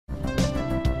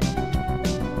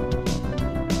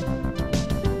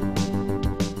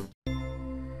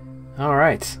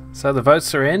Alright, so the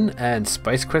votes are in and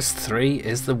Space Quest 3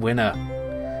 is the winner.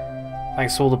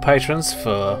 Thanks to all the patrons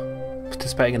for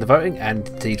participating in the voting and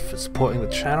indeed for supporting the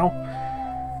channel.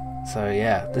 So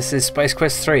yeah, this is Space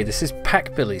Quest 3. This is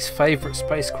Pack Billy's favourite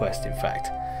Space Quest, in fact.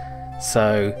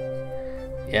 So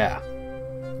yeah,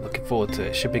 looking forward to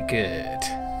it. Should be good.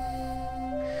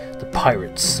 The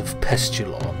Pirates of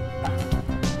Pestulon.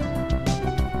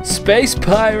 Space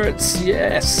Pirates,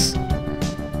 yes!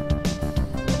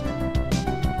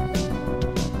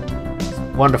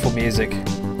 Wonderful music.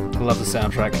 I love the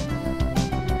soundtrack.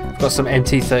 I've got some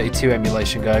MT32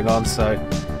 emulation going on, so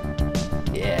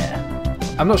yeah.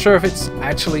 I'm not sure if it's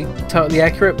actually totally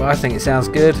accurate, but I think it sounds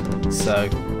good. So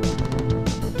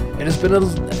it has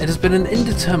been an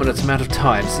indeterminate amount of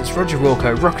time since Roger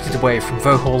Wilco rocketed away from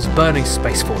Vohol's burning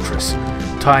space fortress.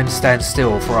 Time stands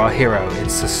still for our hero in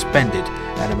suspended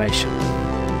animation.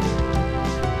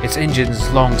 Its engines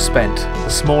long spent, the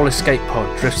small escape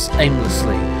pod drifts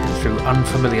aimlessly through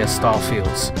unfamiliar star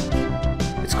fields,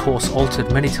 its course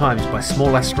altered many times by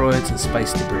small asteroids and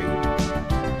space debris.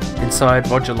 Inside,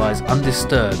 Roger lies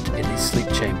undisturbed in his sleep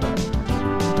chamber,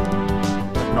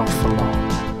 but not for long.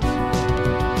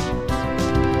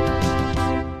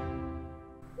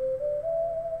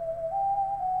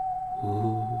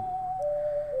 Ooh.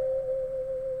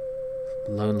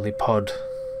 Lonely pod,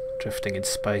 drifting in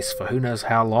space for who knows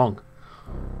how long.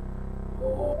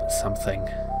 Oh, but something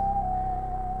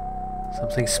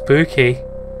spooky.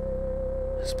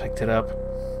 Just picked it up.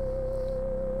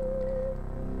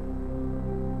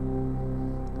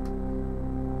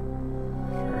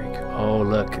 Oh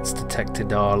look, it's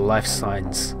detected our life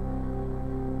signs.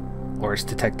 Or it's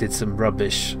detected some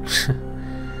rubbish.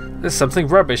 There's something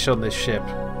rubbish on this ship.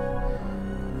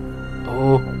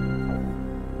 Oh,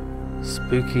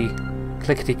 spooky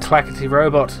clickety clackety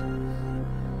robot.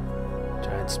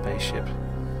 Giant spaceship.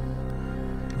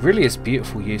 It really is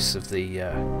beautiful use of the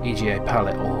EGA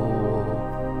palette. Oh.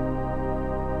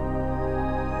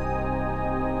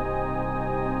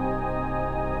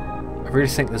 I really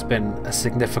think there's been a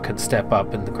significant step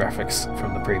up in the graphics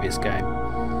from the previous game.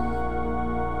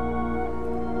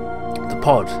 The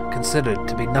pod, considered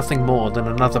to be nothing more than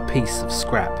another piece of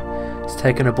scrap, is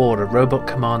taken aboard a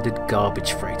robot-commanded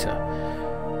garbage freighter.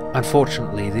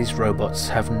 Unfortunately, these robots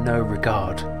have no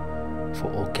regard for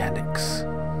organics.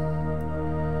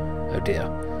 Oh dear.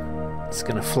 It's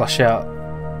gonna flush out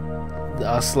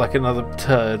us like another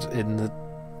turd in the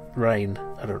rain.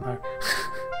 I don't know.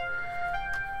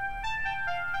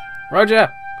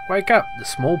 Roger! Wake up! The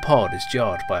small pod is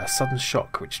jarred by a sudden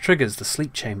shock which triggers the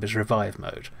sleep chamber's revive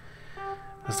mode.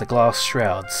 As the glass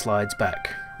shroud slides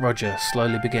back, Roger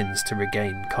slowly begins to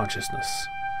regain consciousness.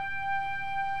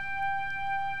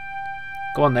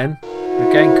 Go on then,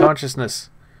 regain consciousness.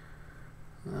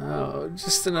 Oh,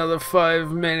 just another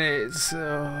 5 minutes.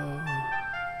 Oh.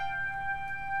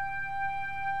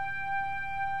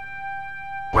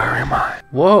 Where am I?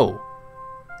 Whoa!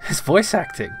 It's voice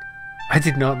acting. I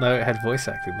did not know it had voice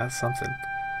acting. That's something.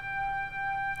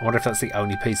 I wonder if that's the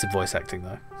only piece of voice acting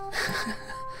though.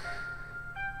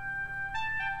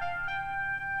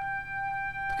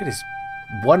 Look at his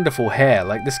wonderful hair.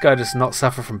 Like, this guy does not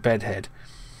suffer from bedhead.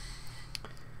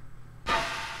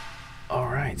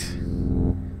 Alright.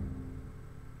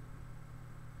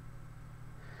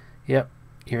 Yep,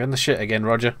 you're in the shit again,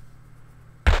 Roger.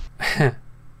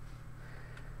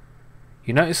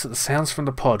 You notice that the sounds from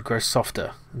the pod grow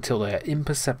softer until they are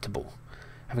imperceptible.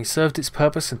 Having served its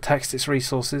purpose and taxed its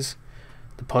resources,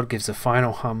 the pod gives a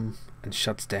final hum and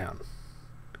shuts down.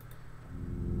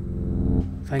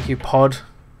 Thank you, pod,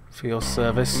 for your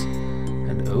service.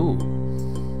 And ooh,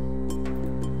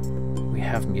 we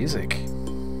have music.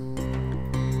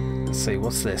 Let's see,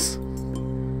 what's this?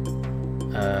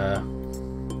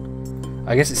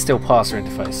 I guess it's still parser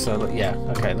interface, so yeah,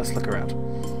 okay, let's look around.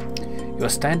 You are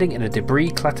standing in a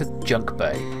debris-clattered junk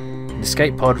bay. An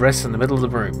escape pod rests in the middle of the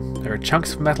room. There are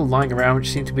chunks of metal lying around which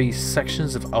seem to be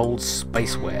sections of old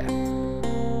spaceware.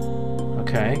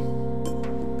 Okay.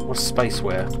 What's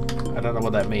spaceware? I don't know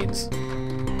what that means.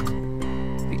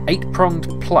 The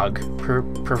 8-pronged plug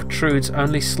protrudes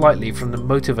only slightly from the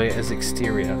motivator's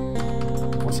exterior.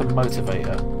 What's a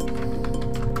motivator?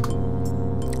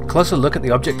 A closer look at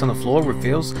the object on the floor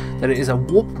reveals that it is a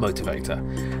warp motivator.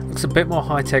 Looks a bit more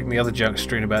high-tech than the other junk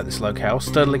strewn about this locale.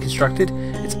 Sturdily constructed,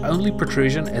 its only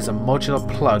protrusion is a modular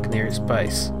plug near its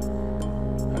base.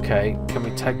 Okay, can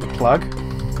we take the plug?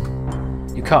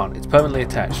 You can't, it's permanently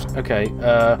attached. Okay,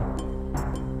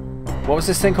 what was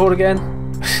this thing called again?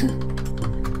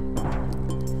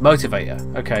 Motivator.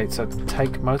 Okay, so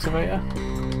take motivator.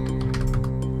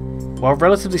 While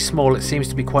relatively small, it seems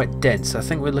to be quite dense. I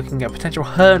think we're looking at potential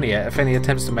hernia if any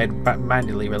attempts are made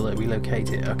manually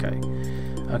relocate it. Okay.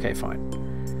 Okay, fine.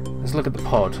 Let's look at the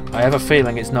pod. I have a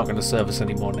feeling it's not going to serve us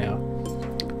anymore now.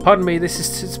 Pardon me,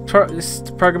 this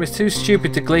program is too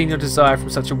stupid to glean your desire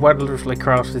from such a wonderfully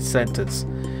crafted sentence.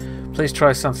 Please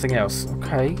try something else.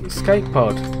 Okay, escape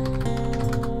pod.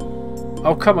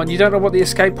 Oh, come on, you don't know what the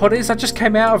escape pod is? I just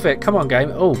came out of it. Come on,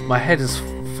 game. Oh, my head has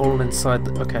fallen inside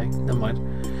the... Okay, never mind.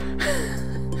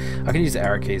 I can use the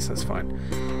arrow keys, that's fine.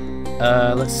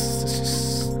 Let's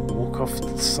just walk off to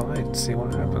the side and see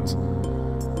what happens.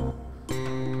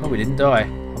 Oh, we didn't die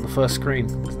on the first screen.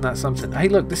 Isn't that something? Hey,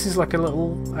 look, this is like a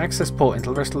little access port into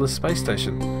the rest of the space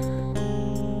station.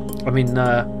 I mean,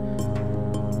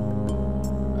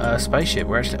 spaceship.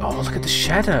 We're actually... Oh, look at the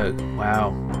shadow.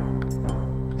 Wow.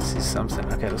 This is something.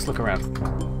 Okay, let's look around.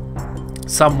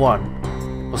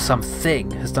 Someone or something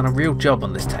has done a real job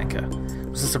on this tanker.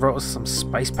 Was this the result of some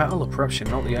space battle or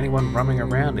corruption? Not the only one roaming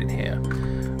around in here.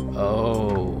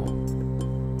 Oh.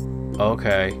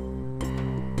 Okay.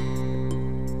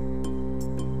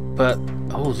 But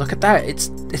oh, look at that! It's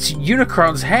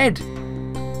Unicron's head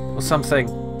or something.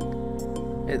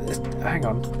 Hang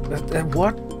on.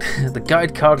 What? The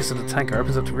gutted carcass of the tanker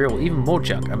opens up to reveal even more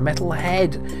junk. A metal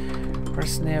head.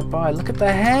 Press nearby. Look at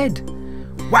the head.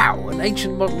 Wow, an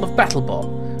ancient model of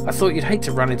BattleBot. I thought you'd hate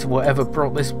to run into whatever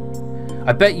brought this.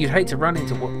 I bet you'd hate to run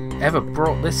into whatever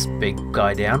brought this big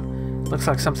guy down. Looks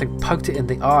like something poked it in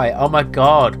the eye. Oh my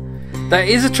god. That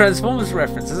is a Transformers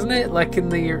reference, isn't it? Like in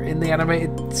the animated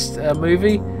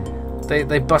movie,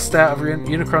 they bust out of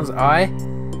Unicron's eye.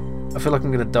 I feel like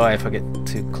I'm gonna die if I get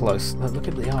too close. Look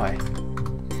at the eye.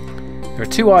 There are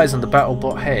two eyes on the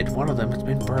BattleBot head. One of them has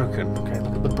been broken. Okay,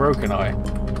 look at the broken eye.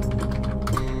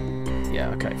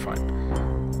 Yeah. Okay.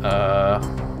 Fine.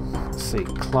 Let's see.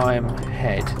 Climb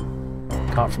head.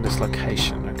 Can't from this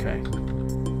location. Okay.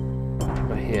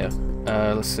 Over here.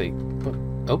 Let's see.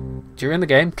 Oh. During the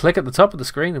game, click at the top of the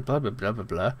screen and blah blah blah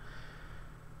blah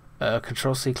blah.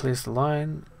 Control C clears the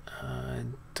line.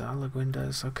 Dialog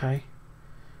windows. Okay.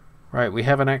 Right, we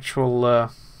have an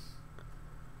actual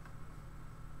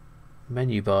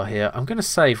menu bar here. I'm going to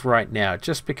save right now,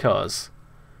 just because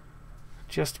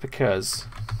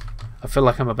I feel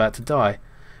like I'm about to die,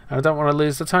 and I don't want to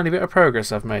lose the tiny bit of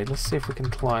progress I've made. Let's see if we can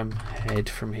climb head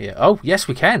from here. Oh, yes,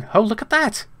 we can. Oh, look at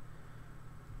that.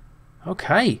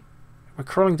 Okay. We're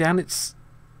crawling down its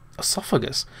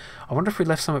esophagus. I wonder if we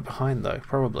left something behind, though.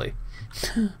 Probably.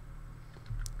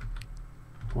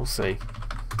 We'll see.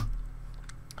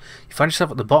 You find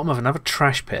yourself at the bottom of another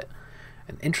trash pit.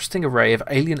 An interesting array of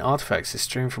alien artifacts is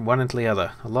strewn from one end to the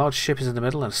other. A large ship is in the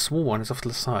middle and a small one is off to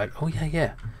the side. Oh, yeah,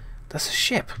 yeah. That's a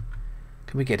ship.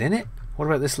 Can we get in it? What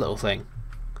about this little thing?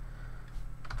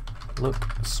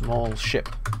 Look, a small ship.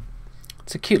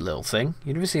 It's a cute little thing.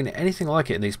 You've never seen anything like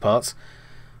it in these parts.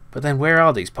 But then where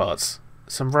are these parts?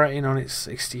 Some writing on its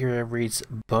exterior reads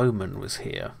Bowman was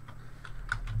here.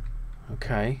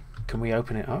 Okay, can we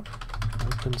open it up?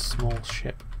 Open small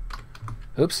ship.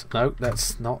 Oops, no,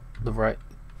 that's not the right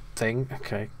thing.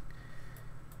 Okay.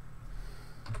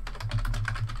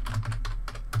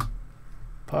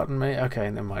 Pardon me. Okay,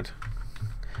 never mind.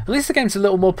 At least the game's a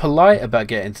little more polite about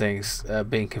getting things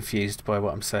being confused by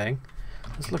what I'm saying.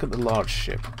 Let's look at the large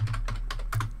ship.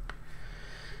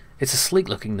 It's a sleek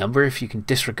looking number if you can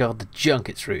disregard the junk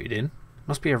it's rooted in.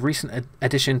 Must be a recent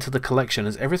addition to the collection,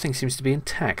 as everything seems to be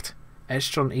intact.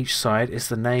 Etched on each side is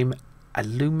the name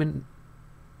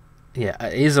Yeah,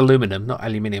 it is aluminum, not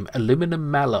aluminium.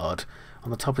 Aluminum mallard. On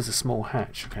the top is a small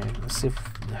hatch. Okay, let's see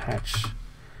if the hatch...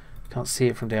 Can't see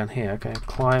it from down here. Okay,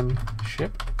 climb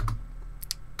ship.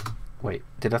 Wait,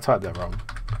 did I type that wrong?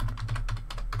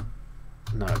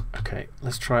 No. Okay,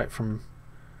 let's try it from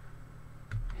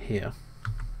here.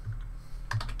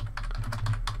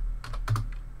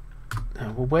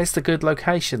 Oh, well, where's the good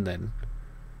location then?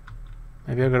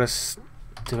 Maybe I've got to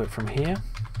do it from here.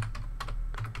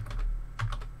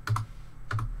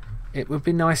 It would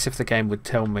be nice if the game would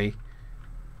tell me.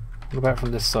 What about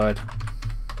from this side?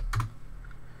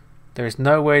 There is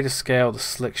no way to scale the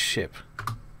slick ship.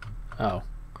 Oh.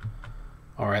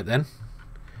 Alright then.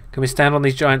 Can we stand on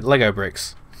these giant Lego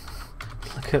bricks?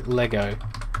 Look at Lego.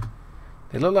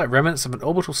 They look like remnants of an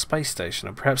orbital space station,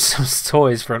 or perhaps some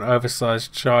toys for an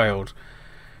oversized child.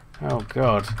 Oh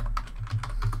god.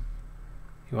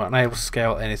 You aren't able to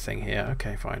scale anything here.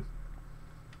 Okay, fine.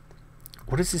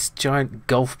 What is this giant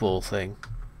golf ball thing?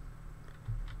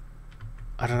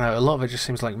 I don't know. A lot of it just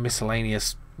seems like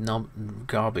miscellaneous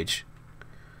garbage.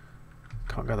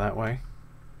 Can't go that way.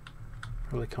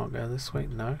 Probably can't go this way.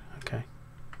 No? Okay.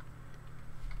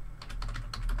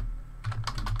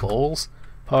 Balls?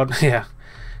 Pardon? Yeah.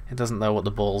 It doesn't know what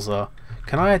the balls are.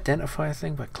 Can I identify a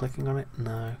thing by clicking on it?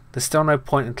 No. There's still no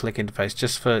point and click interface,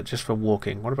 just for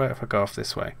walking. What about if I go off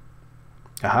this way?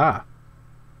 Aha!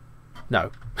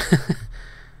 No.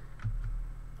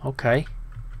 Okay.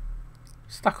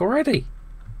 Stuck already.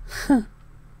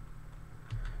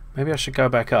 Maybe I should go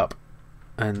back up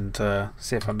and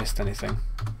see if I missed anything.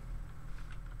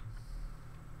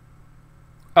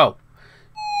 Oh.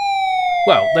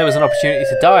 Well, there was an opportunity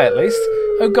to die at least.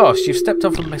 Oh gosh, you've stepped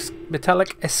off a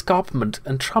metallic escarpment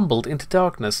and tumbled into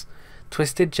darkness.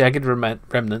 Twisted, jagged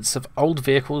remnants of old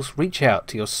vehicles reach out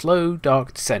to your slow,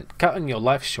 dark descent, cutting your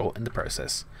life short in the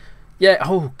process. Yeah,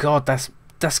 oh god,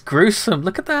 that's gruesome.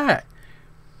 Look at that.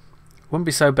 Wouldn't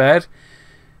be so bad,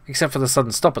 except for the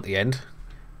sudden stop at the end.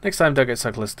 Next time, don't get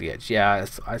so close to the edge. Yeah,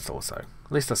 I thought so.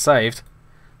 At least I saved.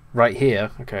 Right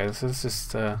here. Okay, let's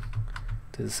just do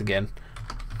this again.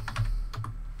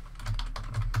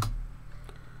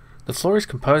 The floor is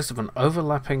composed of an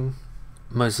overlapping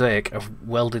mosaic of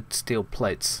welded steel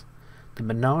plates. The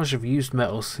menage of used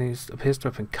metals appears to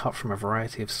have been cut from a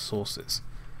variety of sources.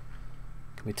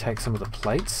 Can we take some of the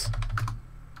plates?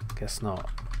 Guess not.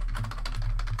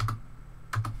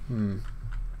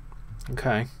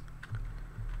 Okay.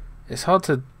 It's hard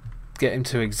to get him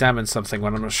to examine something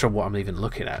when I'm not sure what I'm even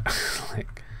looking at.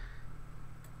 Like,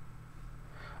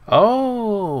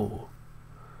 oh!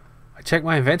 I checked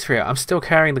my inventory out. I'm still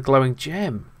carrying the glowing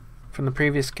gem from the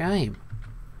previous game.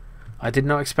 I did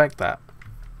not expect that.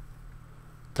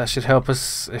 That should help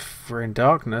us if we're in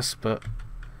darkness, but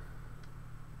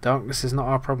darkness is not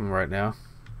our problem right now.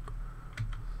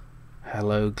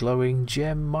 Hello, glowing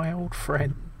gem, my old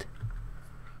friend.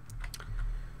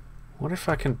 What if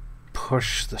I can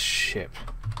push the ship?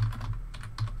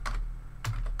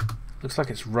 Looks like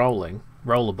it's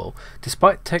rollable.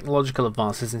 Despite technological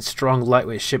advances in strong,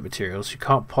 lightweight ship materials, you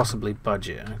can't possibly budge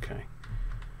it. Okay.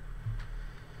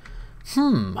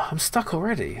 I'm stuck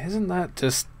already. Isn't that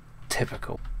just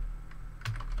typical?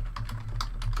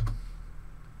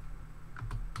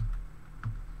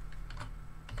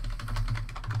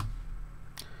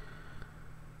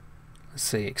 Let's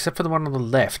see. Except for the one on the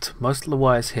left, most of the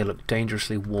wires here look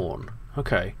dangerously worn.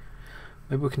 Okay.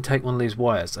 Maybe we can take one of these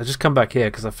wires. I just come back here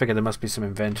because I figured there must be some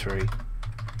inventory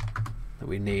that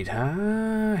we need.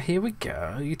 Ah, here we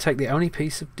go. You take the only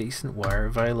piece of decent wire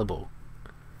available.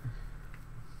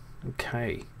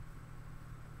 Okay.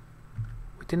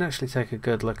 We didn't actually take a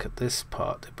good look at this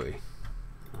part, did we?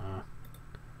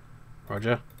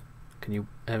 Roger. Can you...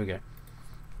 There we go.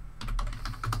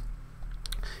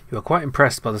 You are quite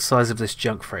impressed by the size of this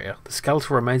junk freighter. The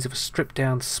skeletal remains of a stripped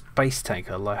down space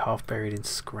tanker lie half buried in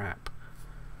scrap.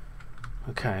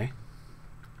 Okay.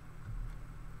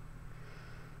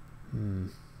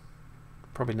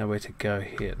 Probably nowhere to go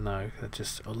here. No,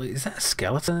 just... Oh, is that a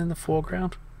skeleton in the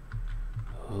foreground?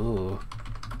 Ooh.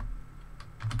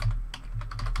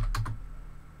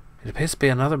 It appears to be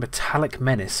another metallic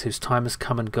menace whose time has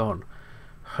come and gone.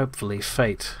 Hopefully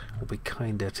fate will be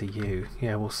kinder to you.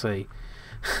 Yeah, we'll see.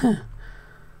 It's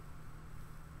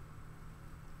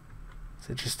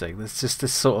interesting. There's just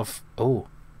this sort of... Oh,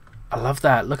 I love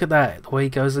that. Look at that. The way he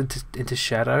goes into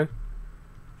shadow.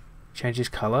 Changes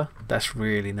colour. That's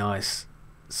really nice.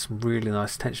 Some really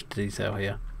nice attention to detail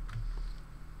here.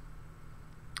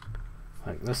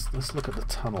 Like, let's look at the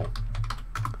tunnel.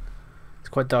 It's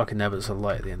quite dark in there, but there's a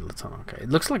light at the end of the tunnel. Okay, it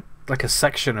looks like a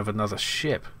section of another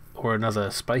ship or another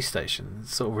space station. It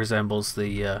sort of resembles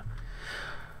the.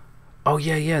 Oh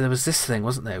yeah, there was this thing,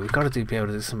 wasn't there? We've got to be able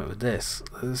to do something with this.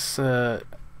 Let's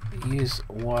use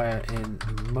wire in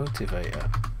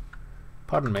motivator.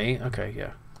 Pardon me. Okay,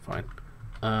 yeah, fine.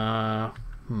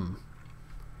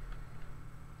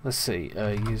 Let's see.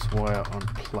 Use wire on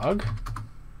plug.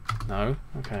 No.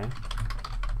 Okay.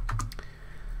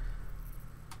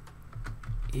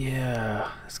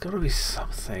 Yeah, there's got to be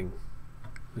something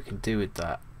we can do with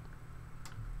that.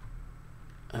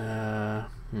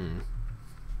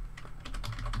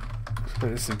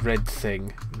 It's a red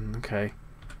thing. Okay.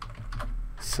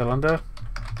 Cylinder?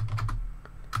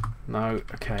 No.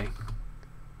 Okay.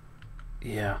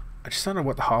 Yeah. I just don't know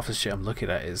what the half of shit I'm looking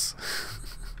at is.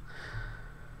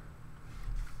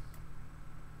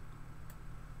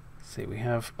 See, we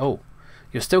have... Oh!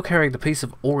 You're still carrying the piece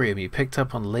of Orium you picked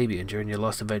up on Labian during your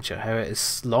last adventure. However,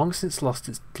 it's long since lost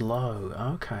its glow.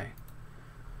 Okay.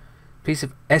 Piece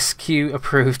of SQ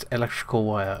approved electrical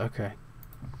wire. Okay.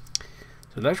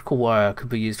 So electrical wire could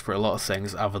be used for a lot of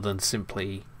things other than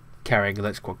simply carrying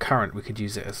electrical current. We could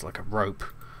use it as like a rope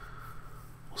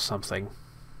or something.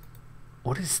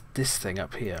 What is this thing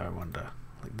up here, I wonder?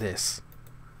 Like this.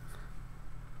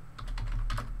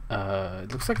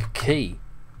 It looks like a key.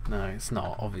 No, it's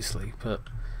not, obviously, but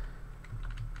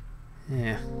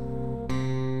yeah.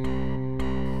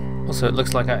 Also, it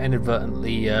looks like I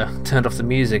inadvertently turned off the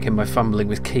music in my fumbling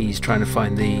with keys trying to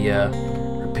find the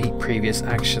repeat previous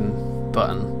action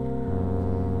button.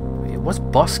 What's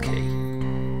boss key?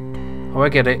 Oh, I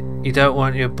get it. You don't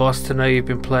want your boss to know you've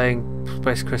been playing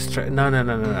Space Quest. No.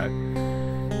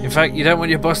 In fact, you don't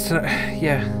want your boss to know.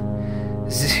 Yeah.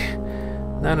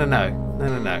 No.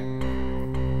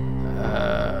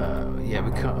 Yeah,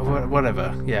 we can't.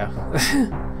 Whatever. Yeah.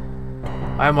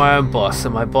 I'm my own boss,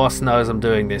 and my boss knows I'm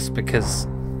doing this because,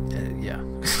 yeah.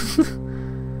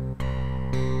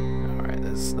 Alright,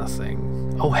 there's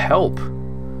nothing. Oh, help!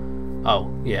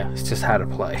 Oh, yeah, it's just how to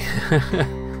play.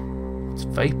 It's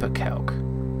vapor calc.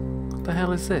 What the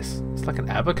hell is this? It's like an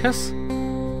abacus? I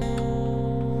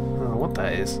don't know what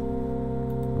that is.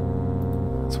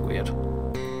 That's weird.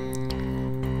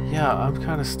 Yeah, I'm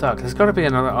kind of stuck. There's got to be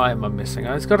another item I'm missing.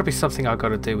 There's got to be something I've got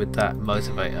to do with that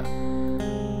motivator.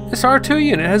 This R2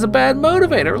 unit has a bad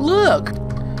motivator. Look!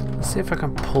 Let's see if I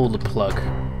can pull the plug.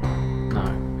 No.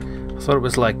 I thought it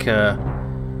was like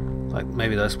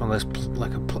maybe that's one of those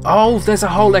oh, there's a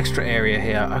whole extra area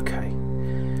here. Okay.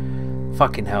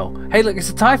 Fucking hell. Hey, look, it's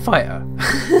a TIE fighter.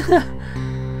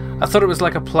 I thought it was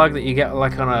like a plug that you get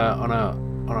like on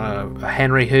a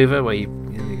Henry Hoover where you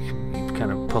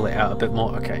kind of pull it out a bit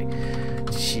more. Okay.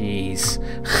 Jeez.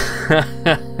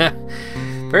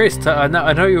 Various I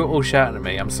know you were all shouting at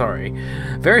me, I'm sorry.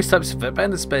 Various types of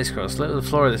abandoned spacecraft litter the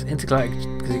floor of this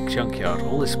intergalactic junkyard.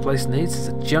 All this place needs is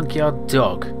a junkyard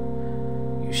dog.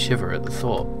 You shiver at the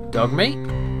thought. Dog meat?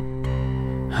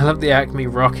 I love the Acme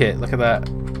rocket, look at that.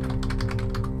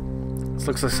 This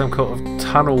looks like some kind of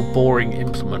tunnel boring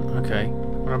implement. Okay.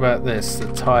 What about this?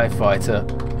 The TIE fighter.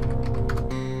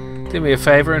 Do me a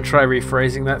favour and try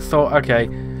rephrasing that thought. Okay.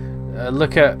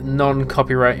 Look at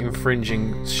non-copyright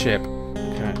infringing ship.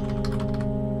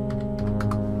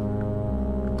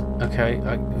 Okay,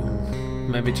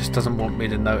 maybe it just doesn't want me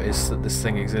to notice that this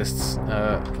thing exists.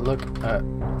 Look at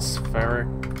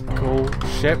spherical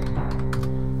ship.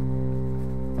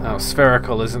 Oh,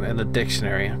 spherical isn't in the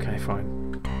dictionary. Okay, fine.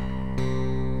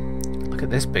 Look at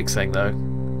this big thing though.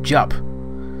 Jup.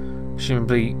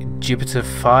 Presumably Jupiter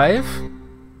 5?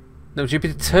 No,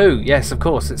 Jupiter 2. Yes, of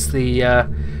course. It's the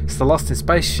Lost in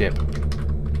Space ship.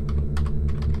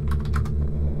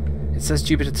 It says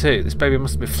Jupiter 2. This baby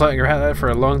must have been floating around there for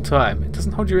a long time. It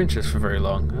doesn't hold your interest for very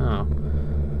long. Oh,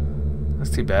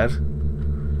 that's too bad.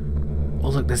 Oh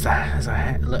look, there's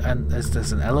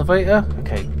an elevator.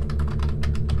 Okay.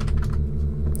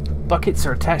 Buckets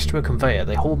are attached to a conveyor.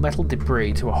 They haul metal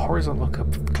debris to a horizontal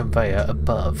conveyor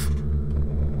above.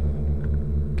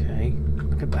 Okay.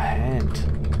 Look at the hand.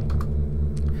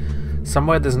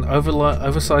 Somewhere there's an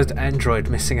oversized android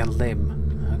missing a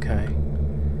limb. Okay.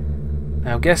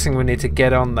 Now I'm guessing we need to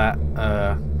get on that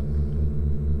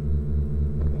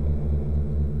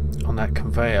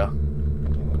conveyor.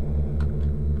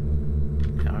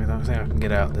 Yeah, I don't think I can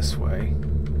get out this way.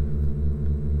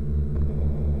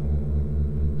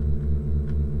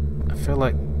 I feel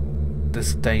like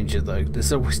there's danger though.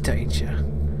 There's always danger.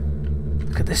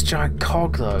 Look at this giant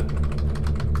cog though.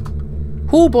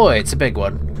 Oh boy, it's a big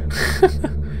one.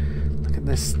 Look at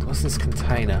this. What's this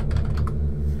container?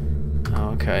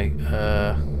 Oh, okay.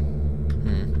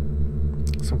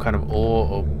 Some kind of ore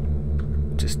or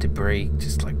just debris,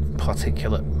 just like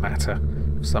particulate matter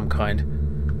of some kind.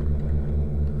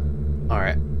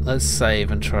 Alright, let's save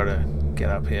and try to get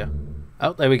up here.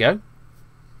 Oh, there we go.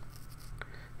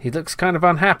 He looks kind of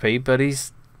unhappy, but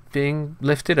he's being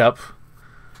lifted up.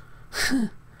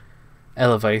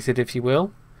 Elevated, if you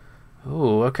will.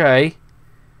 Oh, okay.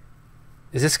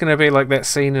 Is this going to be like that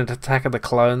scene in Attack of the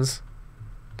Clones?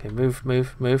 Okay, move.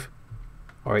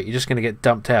 Alright, you're just going to get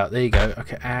dumped out. There you go.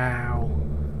 Okay, ow.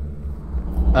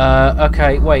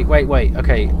 Okay, wait.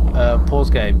 Okay, pause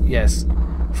game. Yes.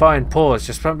 Fine, pause.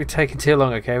 Just don't be taking too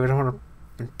long, okay? We don't want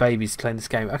babies playing this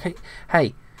game. Okay,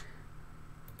 hey.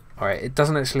 Alright, it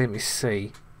doesn't actually let me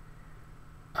see.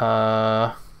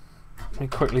 Let me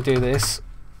quickly do this.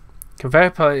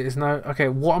 Conveyor plate is no... Okay,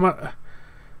 what am I...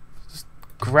 Just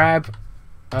grab...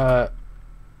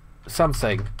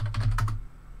 something.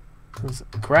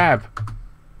 Grab.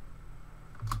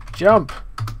 Jump.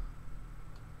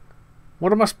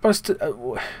 What am I supposed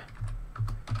to...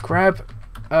 grab...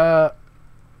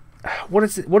 what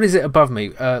is it? What is it above me?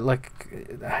 Like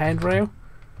a handrail?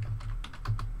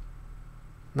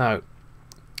 No.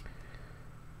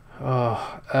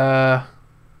 Oh.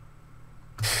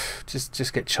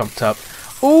 Just get chomped up.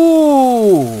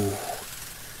 Ooh.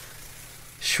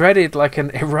 Shredded like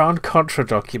an Iran-Contra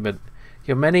document.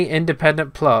 Your many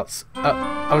independent plots.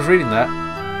 I was reading that.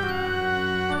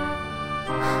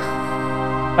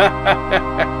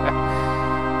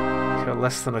 You're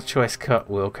less than a choice cut,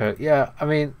 Wilco. Yeah, I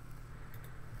mean,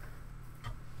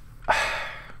 I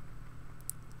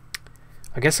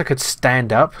guess I could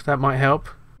stand up. That might help.